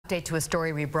Update to a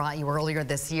story we brought you earlier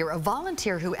this year. A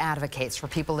volunteer who advocates for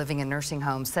people living in nursing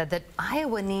homes said that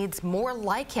Iowa needs more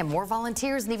like him, more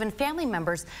volunteers and even family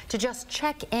members to just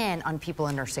check in on people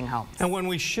in nursing homes. And when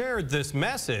we shared this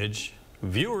message,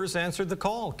 viewers answered the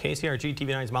call. KCRG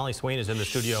TV9's Molly Swain is in the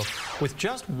studio with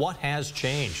just what has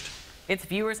changed. It's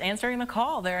viewers answering the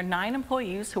call. There are 9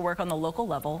 employees who work on the local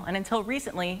level and until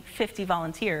recently 50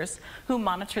 volunteers who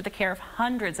monitor the care of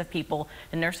hundreds of people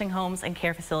in nursing homes and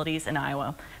care facilities in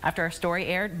Iowa. After our story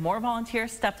aired, more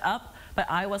volunteers stepped up,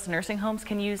 but Iowa's nursing homes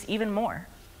can use even more.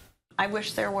 I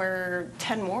wish there were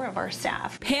 10 more of our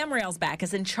staff. Pam Railsback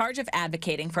is in charge of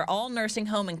advocating for all nursing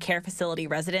home and care facility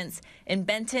residents in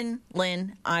Benton,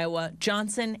 Lynn, Iowa,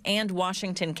 Johnson, and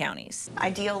Washington counties.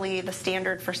 Ideally, the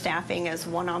standard for staffing is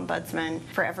 1 ombudsman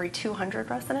for every 200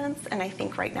 residents, and I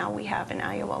think right now we have in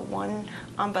Iowa 1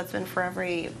 ombudsman for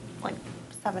every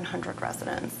 700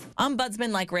 residents.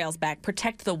 Ombudsmen like Railsback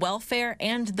protect the welfare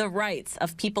and the rights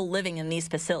of people living in these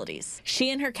facilities. She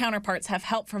and her counterparts have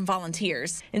help from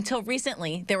volunteers. Until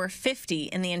recently, there were 50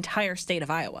 in the entire state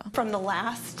of Iowa. From the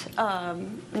last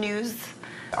news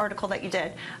article that you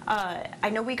did, I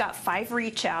know we got 5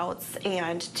 reach outs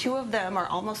and 2 of them are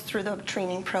almost through the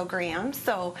training program,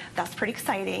 so that's pretty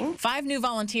exciting. 5 new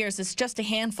volunteers is just a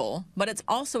handful, but it's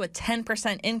also a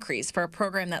 10% increase for a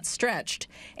program that's stretched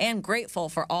and grateful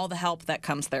for all the help that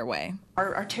comes their way.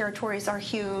 Our territories are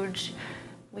huge.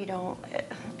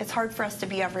 It's hard for us to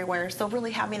be everywhere, so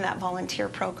really having that volunteer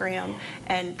program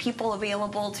and people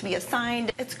available to be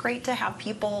assigned, it's great to have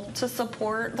people to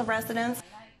support the residents.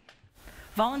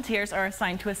 Volunteers are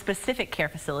assigned to a specific care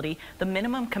facility. The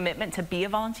minimum commitment to be a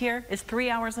volunteer is 3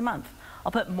 hours a month.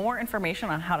 I'll put more information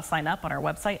on how to sign up on our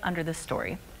website under this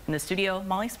story. In the studio,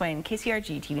 Molly Swain,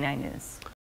 KCRG TV9 News.